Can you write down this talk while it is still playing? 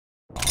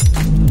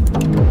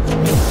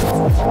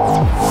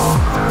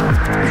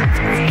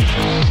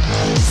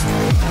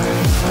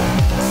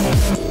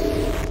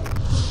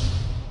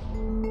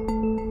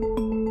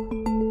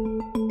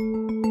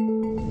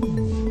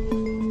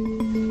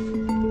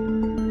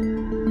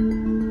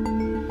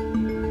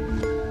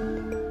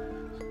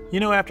You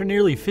know, after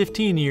nearly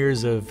 15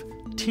 years of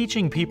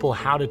teaching people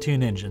how to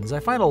tune engines, I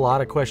find a lot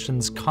of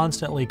questions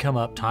constantly come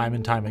up time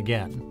and time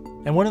again.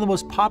 And one of the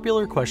most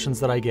popular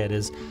questions that I get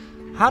is,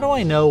 how do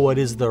I know what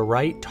is the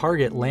right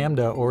target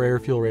lambda or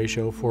air-fuel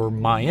ratio for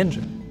my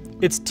engine?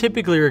 It's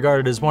typically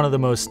regarded as one of the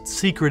most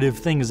secretive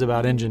things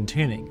about engine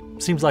tuning.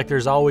 Seems like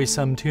there's always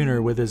some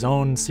tuner with his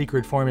own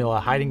secret formula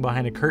hiding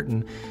behind a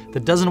curtain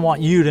that doesn't want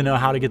you to know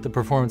how to get the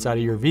performance out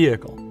of your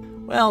vehicle.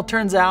 Well,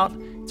 turns out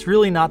it's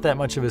really not that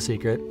much of a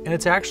secret, and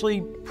it's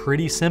actually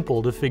pretty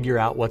simple to figure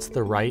out what's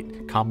the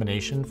right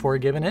combination for a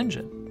given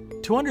engine.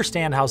 To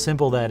understand how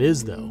simple that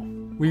is, though,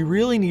 we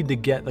really need to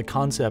get the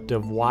concept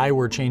of why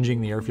we're changing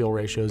the air-fuel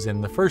ratios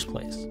in the first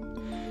place.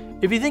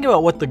 If you think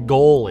about what the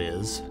goal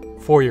is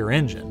for your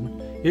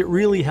engine, it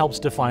really helps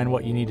define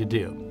what you need to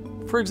do.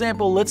 For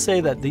example, let's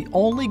say that the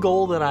only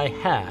goal that I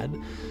had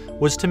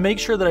was to make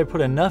sure that I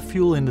put enough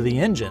fuel into the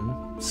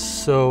engine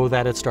so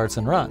that it starts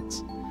and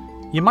runs.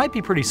 You might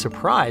be pretty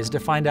surprised to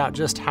find out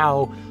just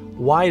how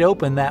wide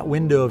open that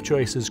window of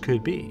choices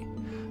could be.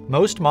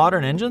 Most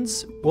modern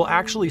engines will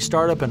actually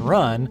start up and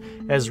run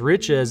as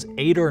rich as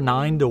 8 or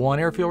 9 to 1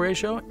 air-fuel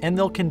ratio, and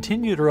they'll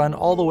continue to run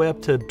all the way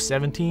up to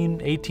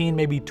 17, 18,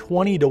 maybe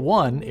 20 to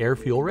 1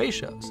 air-fuel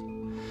ratios.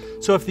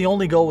 So if the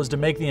only goal was to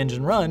make the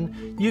engine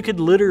run, you could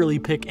literally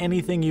pick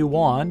anything you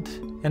want,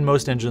 and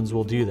most engines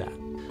will do that.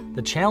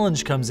 The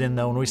challenge comes in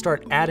though when we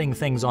start adding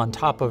things on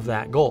top of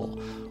that goal.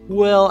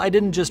 Well, I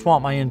didn't just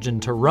want my engine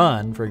to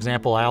run. For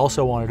example, I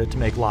also wanted it to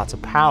make lots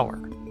of power,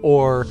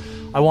 or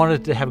I wanted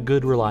it to have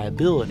good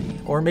reliability,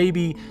 or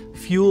maybe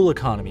fuel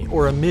economy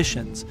or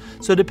emissions.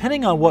 So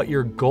depending on what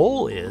your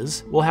goal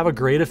is, will have a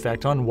great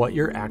effect on what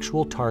your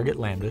actual target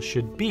lambda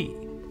should be.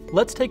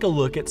 Let's take a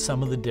look at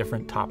some of the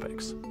different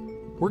topics.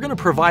 We're going to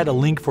provide a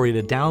link for you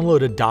to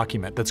download a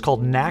document that's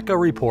called NAA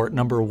Report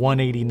number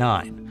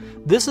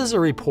 189. This is a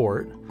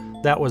report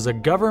that was a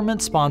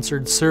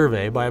government-sponsored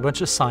survey by a bunch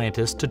of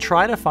scientists to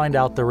try to find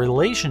out the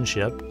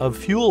relationship of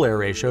fuel-air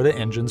ratio to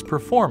engine's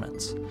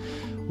performance.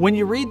 When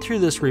you read through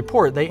this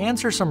report, they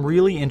answer some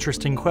really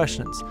interesting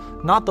questions,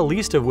 not the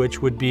least of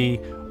which would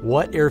be,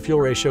 what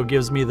air-fuel ratio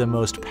gives me the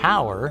most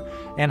power,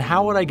 and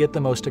how would I get the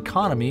most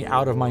economy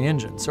out of my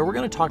engine? So we're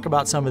going to talk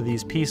about some of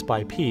these piece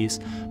by piece,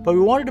 but we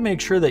wanted to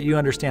make sure that you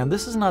understand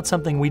this is not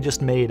something we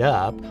just made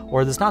up,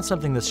 or it's not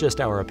something that's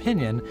just our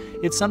opinion.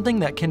 It's something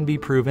that can be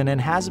proven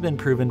and has been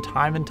proven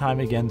time and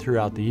time again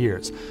throughout the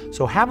years.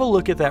 So have a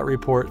look at that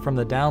report from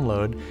the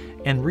download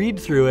and read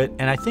through it,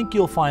 and I think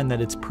you'll find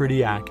that it's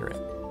pretty accurate.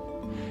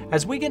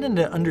 As we get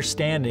into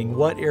understanding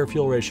what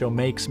air-fuel ratio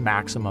makes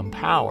maximum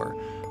power,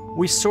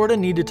 we sort of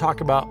need to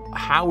talk about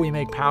how we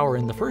make power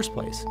in the first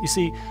place. You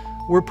see,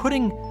 we're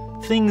putting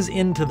things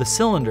into the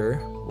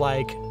cylinder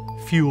like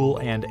fuel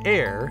and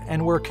air,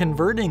 and we're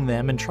converting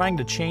them and trying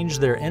to change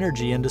their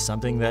energy into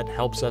something that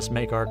helps us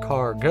make our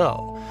car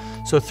go.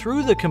 So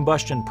through the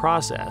combustion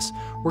process,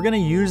 we're going to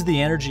use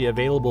the energy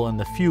available in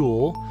the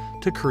fuel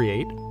to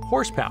create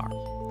horsepower.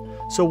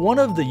 So one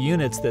of the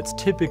units that's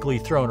typically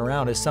thrown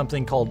around is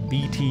something called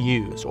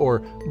BTUs, or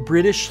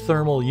British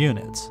Thermal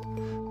Units.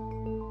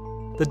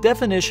 The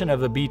definition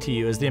of a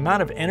BTU is the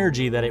amount of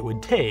energy that it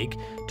would take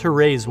to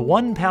raise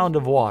 1 pound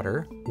of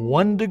water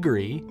 1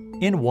 degree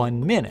in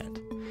 1 minute.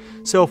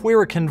 So if we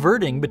were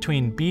converting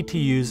between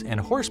BTUs and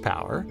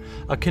horsepower,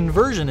 a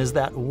conversion is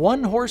that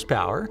 1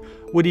 horsepower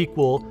would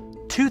equal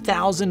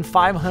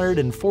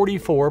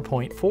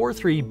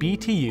 2,544.43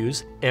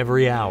 BTUs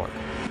every hour.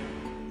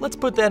 Let's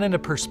put that into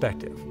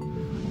perspective.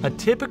 A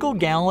typical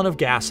gallon of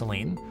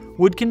gasoline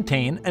would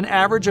contain an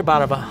average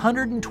about of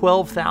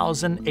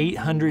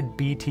 112,800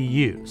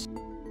 BTUs.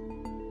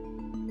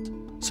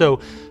 So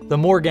the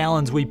more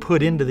gallons we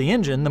put into the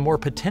engine, the more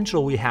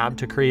potential we have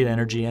to create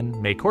energy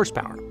and make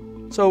horsepower.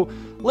 So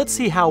let's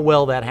see how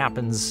well that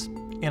happens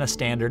in a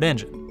standard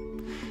engine.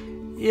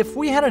 If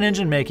we had an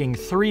engine making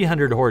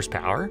 300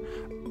 horsepower,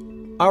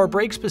 our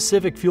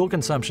brake-specific fuel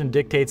consumption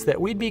dictates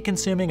that we'd be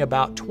consuming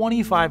about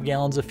 25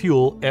 gallons of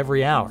fuel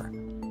every hour.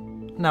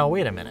 Now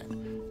wait a minute.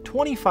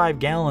 25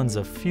 gallons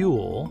of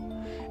fuel,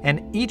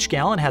 and each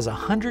gallon has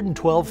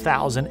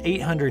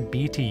 112,800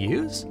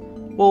 BTUs?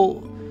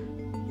 Well,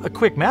 a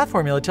quick math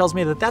formula tells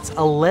me that that's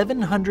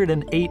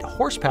 1,108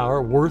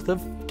 horsepower worth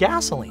of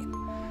gasoline.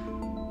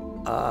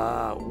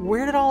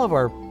 Where did all of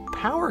our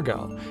power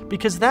go?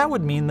 Because that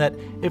would mean that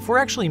if we're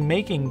actually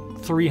making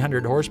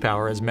 300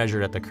 horsepower as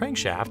measured at the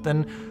crankshaft,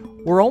 then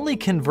we're only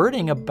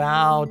converting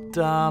about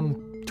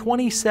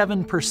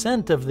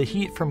 27% of the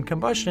heat from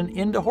combustion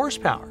into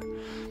horsepower.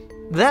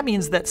 That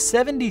means that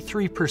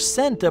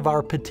 73% of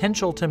our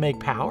potential to make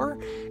power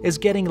is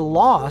getting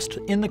lost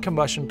in the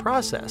combustion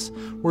process.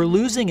 We're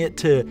losing it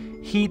to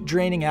heat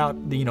draining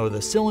out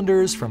the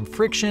cylinders from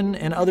friction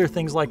and other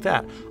things like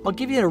that. I'll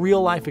give you a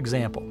real life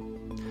example.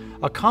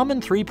 A common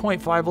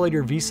 3.5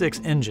 liter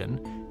V6 engine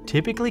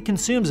typically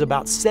consumes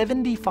about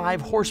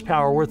 75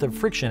 horsepower worth of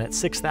friction at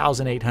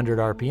 6,800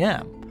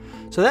 RPM.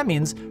 So that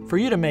means for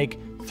you to make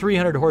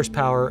 300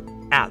 horsepower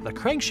at the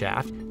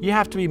crankshaft, you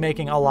have to be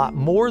making a lot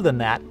more than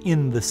that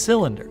in the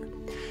cylinder.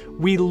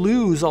 we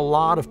lose a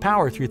lot of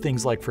power through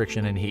things like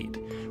friction and heat.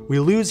 We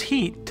lose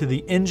heat to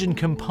the engine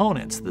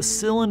components, the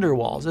cylinder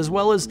walls, as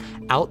well as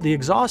out the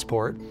exhaust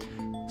port.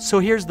 So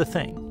here's the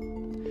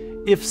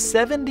thing. If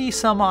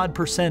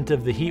 70%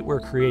 of the heat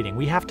we're creating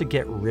we have to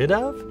get rid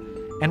of,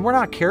 and we're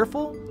not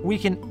careful, we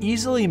can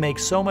easily make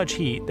so much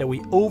heat that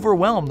we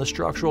overwhelm the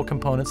structural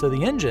components of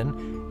the engine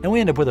and we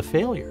end up with a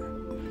failure.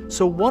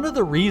 So one of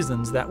the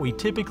reasons that we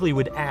typically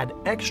would add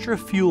extra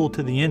fuel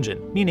to the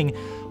engine, meaning,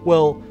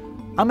 well,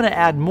 I'm going to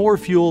add more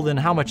fuel than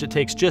how much it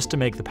takes just to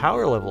make the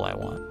power level I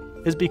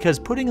want, is because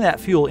putting that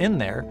fuel in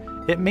there,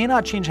 it may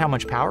not change how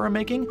much power I'm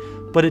making,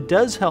 but it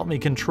does help me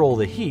control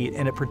the heat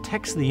and it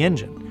protects the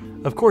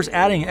engine. Of course,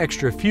 adding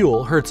extra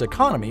fuel hurts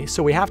economy,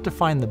 so we have to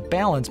find the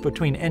balance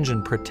between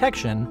engine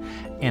protection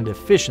and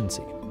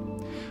efficiency.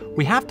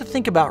 We have to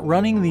think about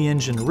running the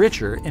engine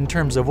richer in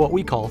terms of what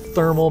we call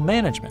thermal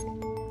management.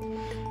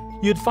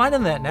 You'd find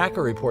in that NAA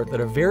report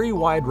that a very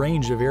wide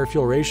range of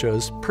air-fuel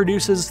ratios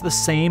produces the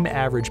same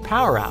average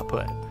power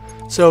output.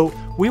 So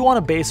we want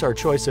to base our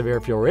choice of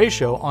air-fuel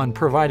ratio on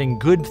providing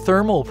good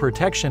thermal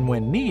protection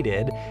when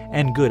needed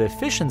and good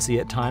efficiency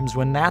at times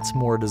when that's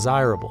more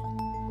desirable.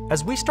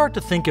 As we start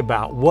to think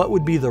about what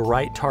would be the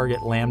right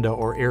target lambda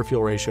or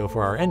air-fuel ratio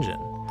for our engine,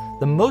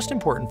 the most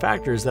important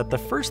factor is that the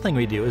first thing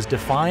we do is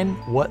define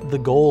what the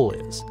goal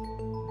is.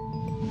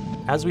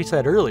 As we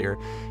said earlier,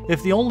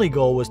 if the only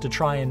goal was to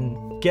try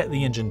and get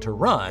the engine to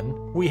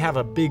run, we have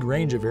a big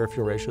range of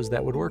air-fuel ratios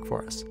that would work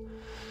for us.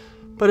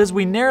 But as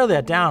we narrow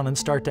that down and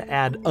start to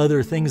add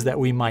other things that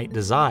we might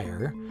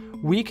desire,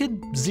 we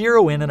could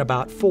zero in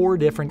about 4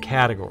 different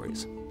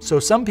categories. So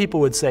some people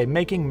would say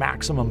making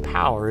maximum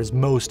power is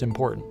most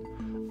important.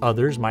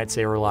 Others might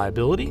say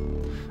reliability.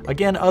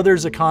 Again,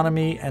 others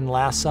economy, and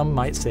last some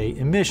might say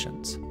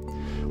emissions.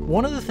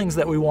 One of the things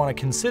that we want to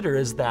consider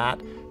is that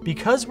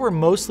because we're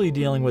mostly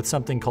dealing with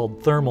something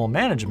called thermal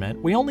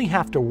management, we only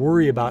have to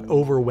worry about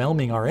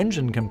overwhelming our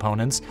engine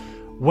components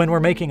when we're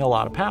making a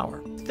lot of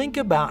power. Think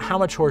about how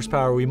much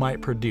horsepower we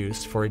might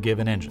produce for a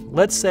given engine.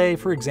 Let's say,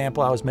 for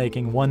example, I was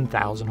making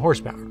 1,000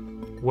 horsepower.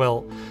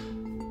 Well,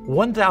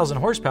 1,000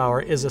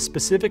 horsepower is a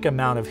specific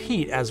amount of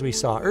heat, as we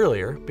saw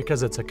earlier,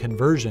 because it's a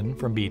conversion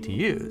from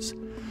BTUs.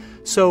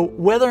 So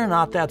whether or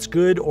not that's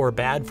good or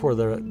bad for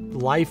the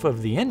life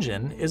of the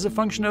engine is a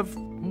function of,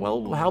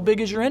 well, how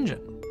big is your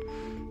engine?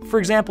 For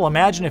example,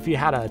 imagine if you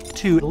had a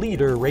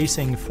 2-liter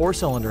racing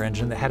 4-cylinder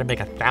engine that had to make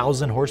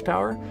 1,000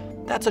 horsepower.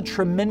 That's a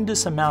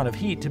tremendous amount of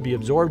heat to be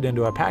absorbed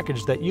into a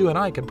package that you and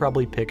I could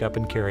probably pick up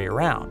and carry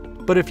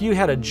around. But if you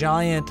had a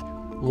giant,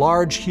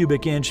 large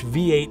cubic inch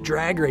V8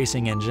 drag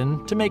racing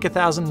engine to make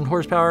 1,000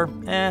 horsepower,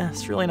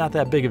 it's really not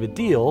that big of a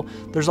deal.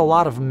 There's a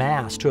lot of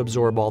mass to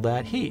absorb all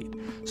that heat.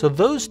 So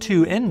those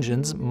two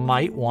engines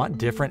might want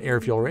different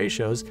air-fuel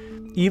ratios,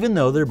 even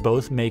though they're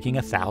both making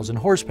 1,000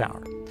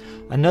 horsepower.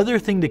 Another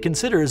thing to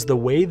consider is the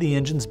way the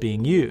engine's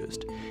being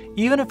used.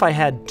 Even if I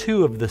had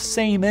 2 of the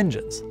same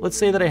engines, let's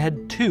say that I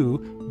had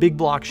 2 big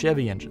block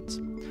Chevy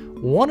engines.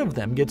 One of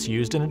them gets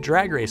used in a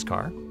drag race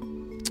car,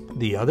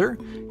 the other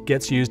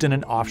gets used in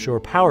an offshore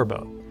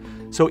powerboat.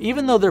 So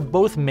even though they're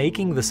both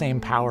making the same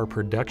power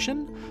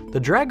production, the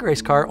drag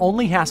race car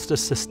only has to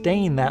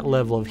sustain that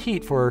level of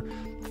heat for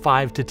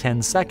 5 to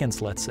 10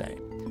 seconds, let's say.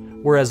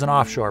 Whereas an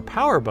offshore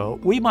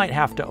powerboat, we might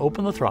have to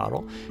open the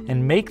throttle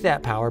and make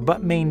that power,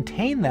 but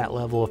maintain that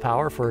level of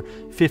power for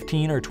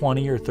 15 or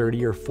 20 or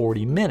 30 or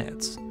 40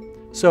 minutes.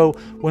 So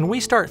when we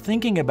start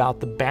thinking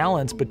about the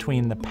balance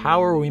between the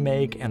power we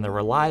make and the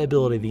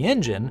reliability of the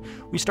engine,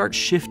 we start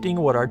shifting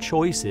what our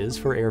choice is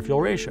for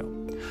air-fuel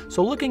ratio.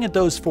 So looking at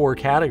those 4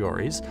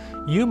 categories,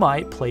 you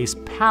might place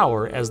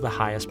power as the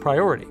highest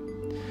priority.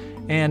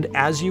 And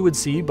as you would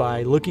see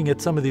by looking at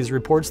some of these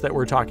reports that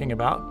we're talking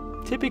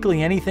about,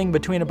 typically anything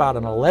between about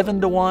an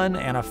 11-to-1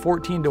 and a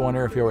 14-to-1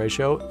 air-fuel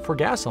ratio for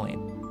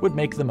gasoline would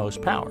make the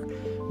most power,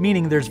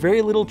 meaning there's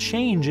very little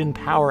change in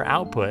power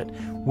output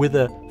with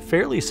a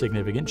fairly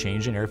significant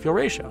change in air-fuel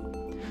ratio.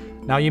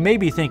 Now you may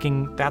be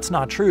thinking, that's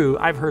not true.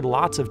 I've heard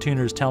lots of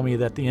tuners tell me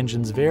that the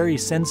engine's very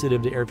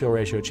sensitive to air-fuel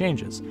ratio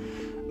changes.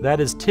 That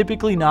is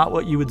typically not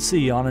what you would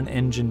see on an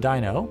engine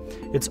dyno.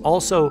 It's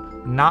also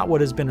not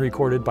what has been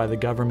recorded by the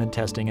government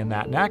testing in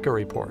that NAA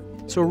report.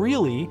 So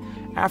really,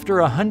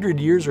 after 100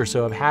 years or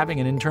so of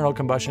having an internal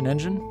combustion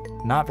engine,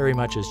 not very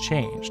much has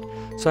changed.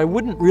 So I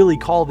wouldn't really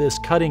call this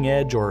cutting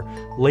edge or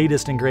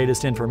latest and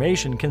greatest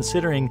information,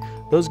 considering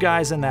those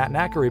guys in that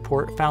NAA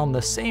report found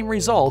the same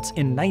results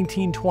in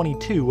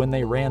 1922 when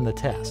they ran the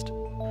test.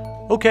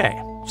 Okay,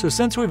 so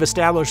since we've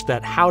established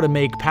that how to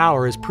make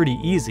power is pretty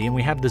easy and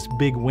we have this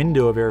big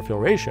window of air-fuel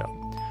ratio,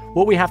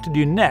 what we have to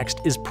do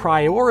next is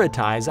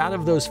prioritize out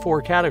of those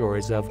 4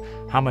 categories of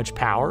how much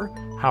power,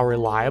 how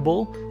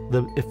reliable,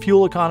 the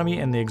fuel economy,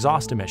 and the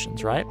exhaust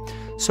emissions, right?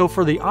 So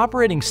for the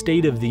operating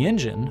state of the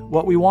engine,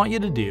 what we want you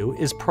to do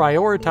is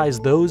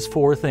prioritize those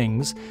 4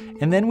 things,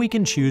 and then we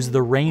can choose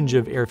the range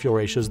of air-fuel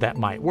ratios that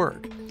might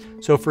work.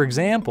 So for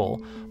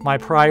example, my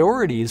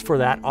priorities for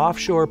that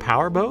offshore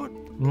powerboat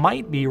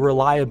might be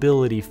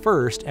reliability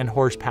first and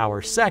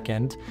horsepower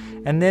second,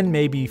 and then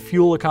maybe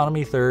fuel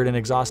economy third and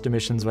exhaust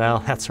emissions, well,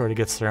 that sort of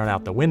gets thrown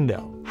out the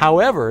window.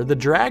 However, the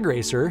drag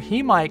racer,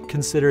 he might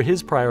consider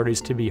his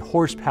priorities to be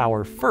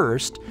horsepower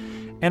first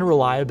and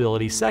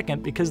reliability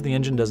second because the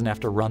engine doesn't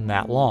have to run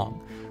that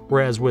long.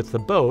 Whereas with the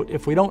boat,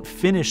 if we don't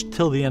finish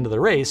till the end of the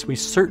race, we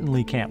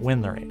certainly can't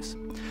win the race.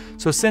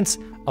 So since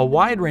a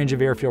wide range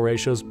of air-fuel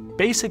ratios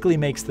basically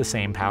makes the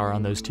same power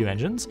on those two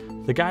engines,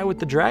 the guy with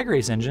the drag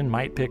race engine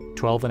might pick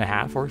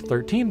 12.5 or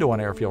 13:1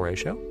 air-fuel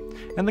ratio,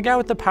 and the guy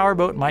with the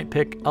powerboat might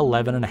pick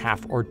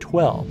 11.5 or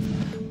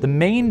 12. The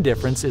main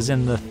difference is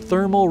in the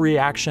thermal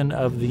reaction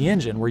of the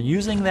engine. We're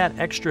using that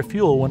extra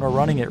fuel when we're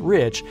running it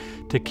rich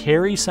to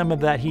carry some of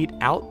that heat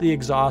out the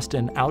exhaust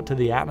and out to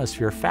the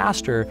atmosphere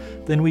faster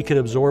than we could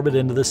absorb it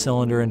into the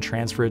cylinder and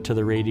transfer it to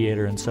the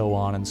radiator and so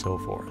on and so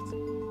forth.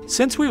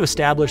 Since we've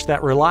established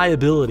that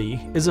reliability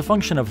is a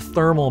function of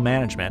thermal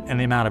management and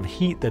the amount of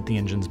heat that the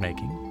engine's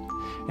making,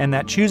 and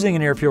that choosing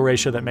an air-fuel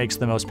ratio that makes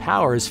the most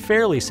power is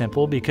fairly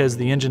simple because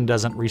the engine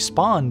doesn't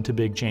respond to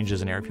big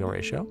changes in air-fuel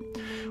ratio,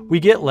 we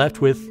get left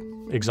with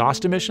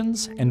exhaust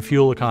emissions and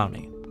fuel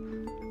economy.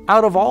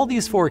 Out of all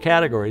these four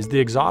categories, the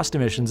exhaust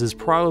emissions is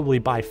probably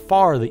by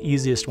far the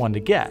easiest one to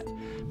get,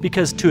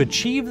 because to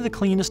achieve the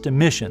cleanest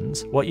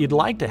emissions, what you'd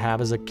like to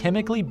have is a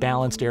chemically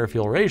balanced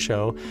air-fuel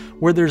ratio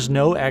where there's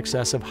no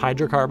excess of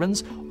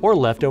hydrocarbons or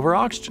leftover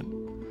oxygen.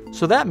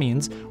 So that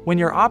means when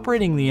you're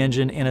operating the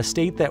engine in a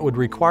state that would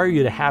require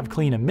you to have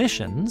clean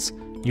emissions,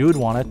 you would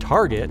want to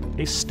target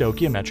a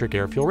stoichiometric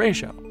air-fuel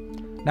ratio.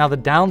 Now, the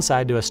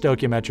downside to a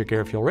stoichiometric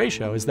air-fuel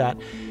ratio is that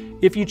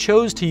if you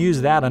chose to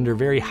use that under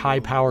very high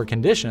power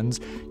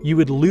conditions, you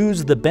would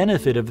lose the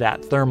benefit of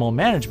that thermal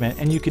management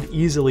and you could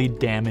easily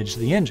damage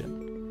the engine.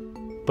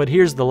 But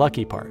here's the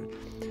lucky part.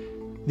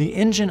 The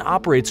engine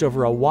operates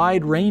over a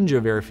wide range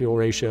of air-fuel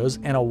ratios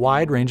and a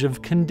wide range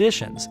of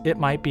conditions. It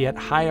might be at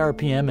high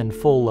RPM and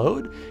full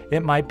load,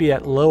 it might be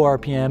at low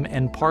RPM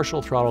and partial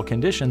throttle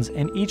conditions,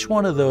 and each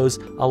one of those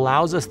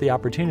allows us the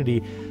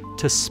opportunity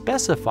to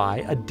specify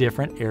a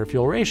different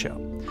air-fuel ratio.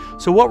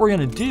 So what we're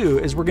going to do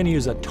is we're going to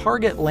use a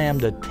target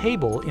lambda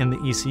table in the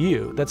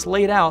ECU that's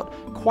laid out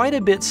quite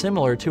a bit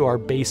similar to our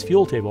base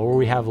fuel table, where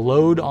we have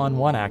load on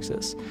one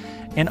axis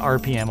and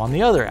RPM on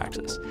the other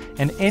axis.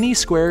 And any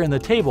square in the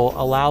table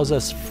allows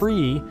us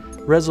free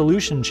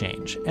resolution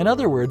change. In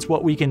other words,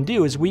 what we can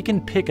do is we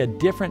can pick a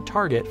different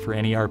target for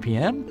any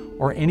RPM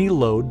or any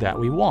load that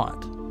we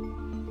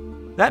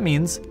want. That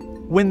means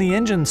when the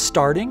engine's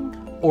starting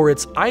or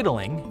it's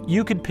idling,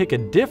 you could pick a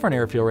different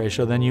air-fuel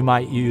ratio than you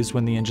might use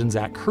when the engine's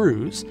at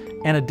cruise,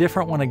 and a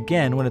different one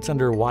again when it's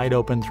under wide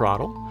open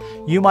throttle.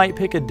 You might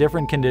pick a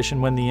different condition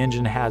when the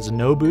engine has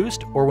no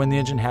boost or when the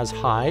engine has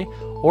high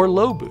or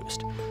low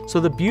boost.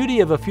 So the beauty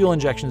of a fuel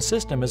injection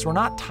system is we're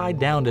not tied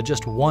down to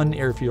just one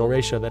air-fuel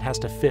ratio that has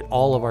to fit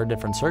all of our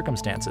different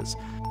circumstances.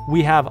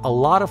 We have a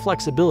lot of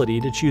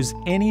flexibility to choose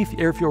any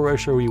air-fuel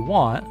ratio we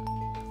want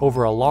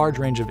over a large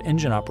range of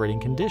engine operating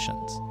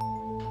conditions.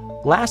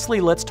 Lastly,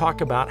 let's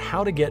talk about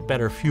how to get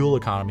better fuel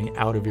economy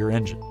out of your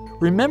engine.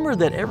 Remember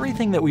that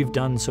everything that we've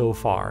done so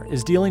far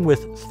is dealing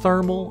with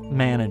thermal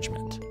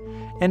management.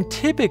 And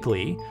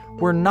typically,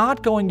 we're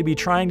not going to be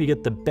trying to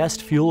get the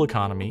best fuel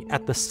economy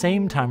at the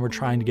same time we're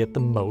trying to get the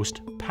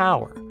most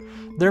power.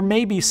 There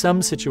may be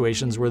some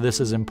situations where this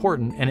is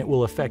important and it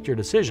will affect your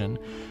decision,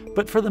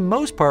 but for the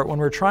most part, when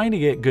we're trying to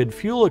get good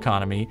fuel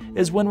economy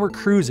is when we're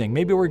cruising.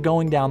 Maybe we're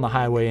going down the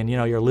highway and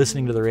you're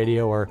listening to the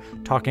radio or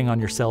talking on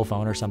your cell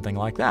phone or something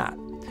like that.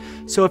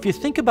 So if you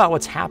think about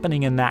what's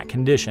happening in that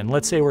condition,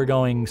 let's say we're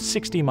going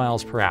 60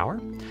 miles per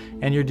hour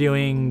and you're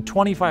doing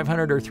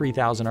 2,500 or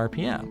 3,000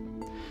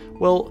 RPM.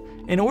 Well,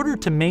 in order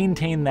to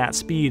maintain that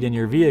speed in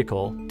your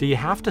vehicle, do you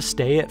have to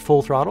stay at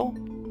full throttle?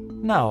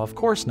 No, of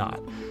course not.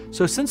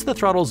 So since the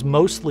throttle's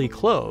mostly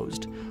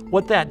closed,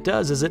 what that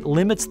does is it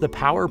limits the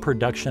power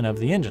production of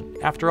the engine.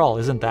 After all,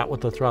 isn't that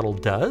what the throttle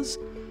does?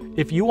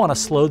 If you want to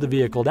slow the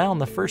vehicle down,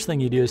 the first thing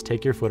you do is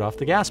take your foot off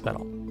the gas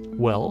pedal.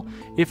 Well,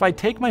 if I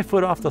take my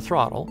foot off the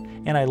throttle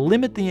and I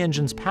limit the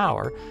engine's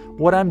power,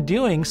 what I'm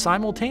doing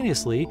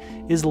simultaneously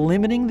is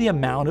limiting the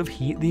amount of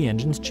heat the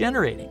engine's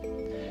generating.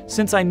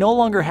 Since I no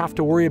longer have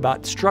to worry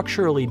about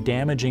structurally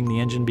damaging the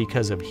engine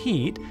because of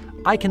heat,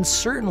 I can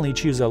certainly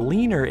choose a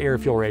leaner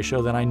air-fuel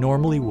ratio than I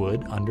normally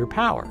would under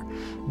power.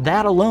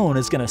 That alone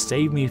is going to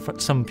save me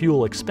some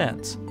fuel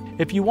expense.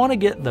 If you want to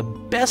get the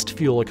best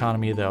fuel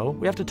economy though,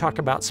 we have to talk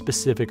about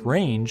specific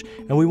range,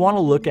 and we want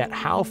to look at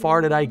how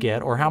far did I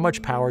get or how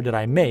much power did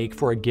I make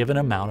for a given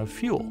amount of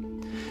fuel.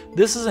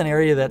 This is an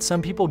area that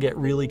some people get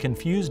really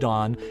confused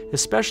on,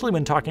 especially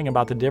when talking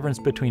about the difference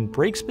between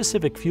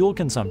brake-specific fuel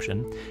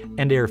consumption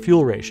and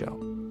air-fuel ratio.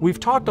 We've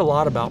talked a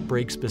lot about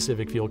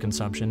brake-specific fuel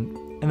consumption,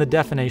 and the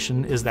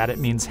definition is that it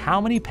means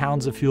how many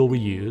pounds of fuel we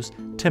use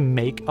to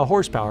make a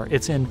horsepower.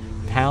 It's in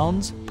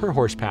pounds per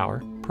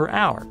horsepower per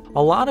hour.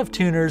 A lot of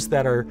tuners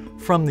that are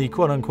from the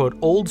quote-unquote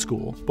old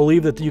school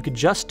believe that you could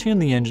just tune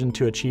the engine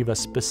to achieve a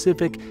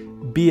specific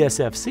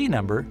BSFC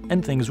number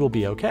and things will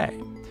be okay.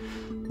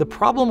 The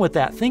problem with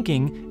that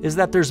thinking is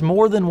that there's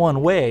more than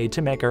one way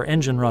to make our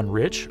engine run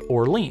rich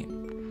or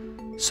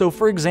lean. So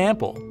for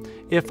example,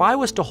 if I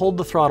was to hold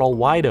the throttle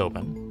wide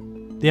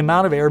open, the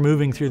amount of air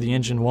moving through the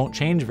engine won't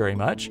change very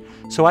much,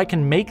 so I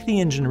can make the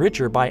engine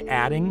richer by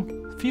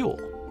adding fuel.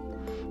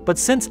 But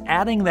since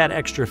adding that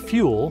extra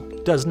fuel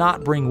does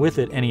not bring with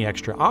it any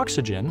extra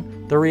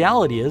oxygen, the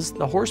reality is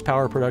the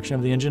horsepower production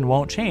of the engine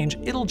won't change,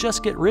 it'll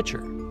just get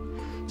richer.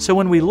 So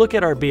when we look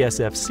at our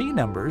BSFC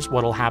numbers,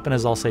 what'll happen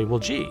is I'll say, well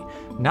gee,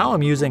 now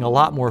I'm using a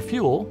lot more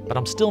fuel, but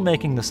I'm still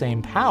making the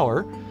same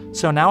power,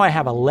 so now I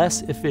have a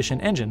less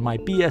efficient engine. My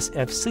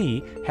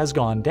BSFC has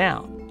gone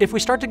down. If we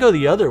start to go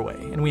the other way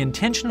and we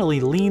intentionally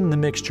lean the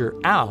mixture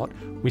out,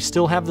 we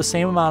still have the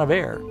same amount of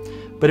air.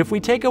 But if we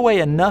take away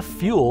enough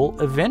fuel,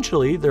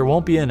 eventually there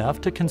won't be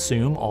enough to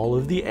consume all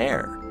of the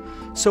air.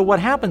 So what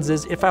happens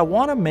is if I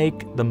want to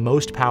make the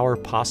most power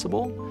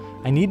possible,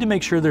 I need to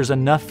make sure there's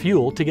enough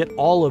fuel to get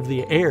all of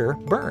the air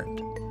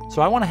burned.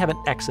 So I want to have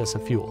an excess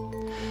of fuel.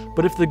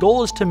 But if the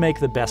goal is to make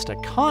the best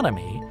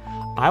economy,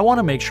 I want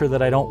to make sure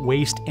that I don't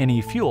waste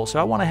any fuel. So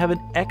I want to have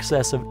an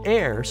excess of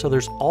air so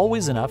there's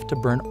always enough to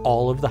burn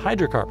all of the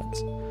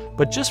hydrocarbons.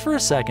 But just for a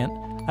second,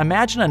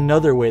 imagine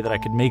another way that I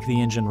could make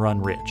the engine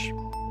run rich.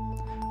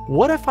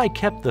 What if I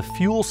kept the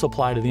fuel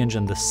supply to the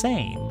engine the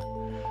same,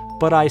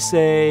 but I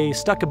say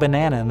stuck a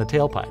banana in the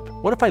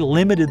tailpipe? What if I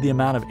limited the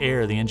amount of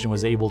air the engine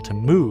was able to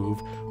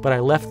move, but I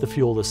left the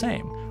fuel the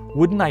same?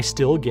 Wouldn't I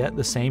still get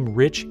the same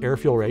rich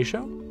air-fuel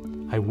ratio?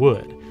 I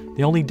would.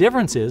 The only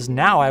difference is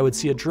now I would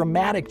see a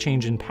dramatic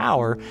change in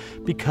power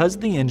because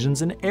the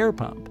engine's an air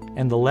pump,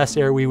 and the less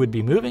air we would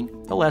be moving,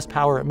 the less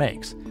power it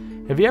makes.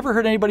 Have you ever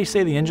heard anybody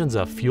say the engine's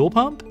a fuel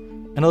pump?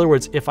 In other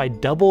words, if I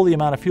double the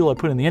amount of fuel I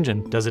put in the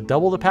engine, does it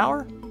double the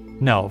power?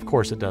 No, of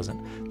course it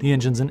doesn't. The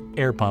engine's an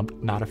air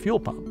pump, not a fuel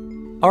pump.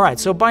 Alright,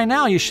 so by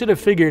now you should have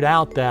figured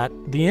out that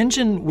the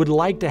engine would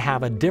like to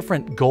have a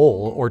different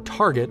goal or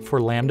target for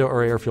lambda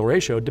or air-fuel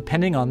ratio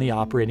depending on the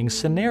operating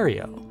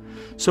scenario.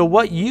 So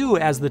what you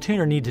as the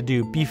tuner need to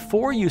do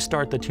before you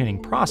start the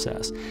tuning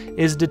process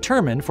is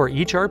determine for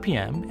each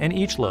RPM and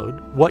each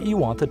load what you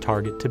want the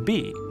target to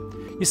be.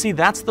 You see,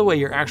 that's the way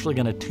you're actually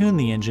going to tune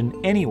the engine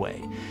anyway.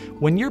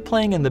 When you're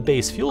playing in the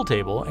base fuel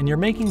table and you're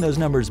making those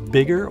numbers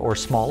bigger or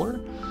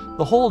smaller,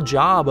 the whole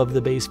job of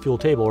the base fuel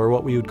table, or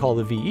what we would call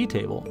the VE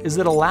table, is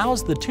it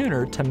allows the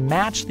tuner to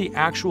match the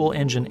actual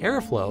engine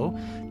airflow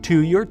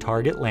to your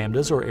target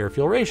lambdas or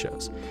air-fuel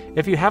ratios.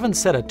 If you haven't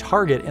set a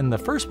target in the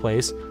first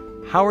place,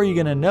 how are you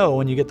going to know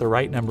when you get the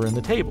right number in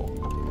the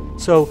table?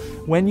 So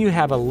when you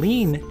have a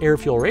lean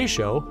air-fuel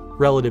ratio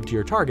relative to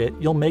your target,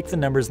 you'll make the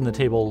numbers in the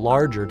table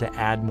larger to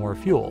add more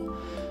fuel.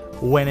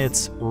 When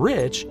it's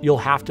rich, you'll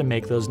have to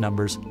make those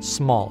numbers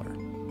smaller.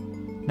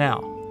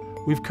 Now,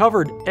 we've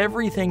covered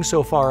everything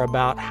so far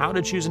about how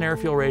to choose an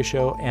air-fuel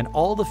ratio and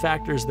all the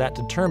factors that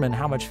determine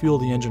how much fuel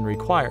the engine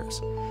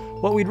requires.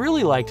 What we'd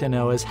really like to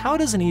know is how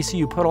does an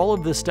ECU put all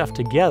of this stuff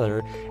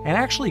together and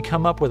actually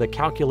come up with a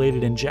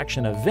calculated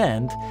injection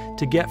event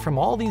to get from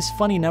all these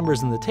funny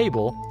numbers in the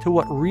table to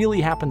what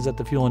really happens at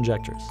the fuel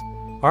injectors.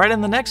 Alright,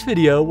 in the next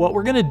video, what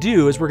we're going to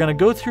do is we're going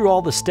to go through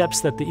all the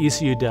steps that the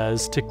ECU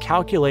does to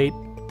calculate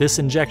this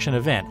injection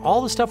event.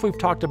 All the stuff we've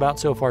talked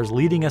about so far is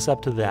leading us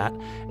up to that,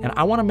 and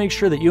I want to make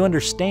sure that you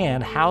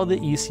understand how the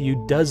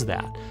ECU does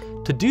that.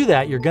 To do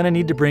that, you're going to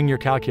need to bring your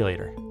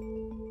calculator.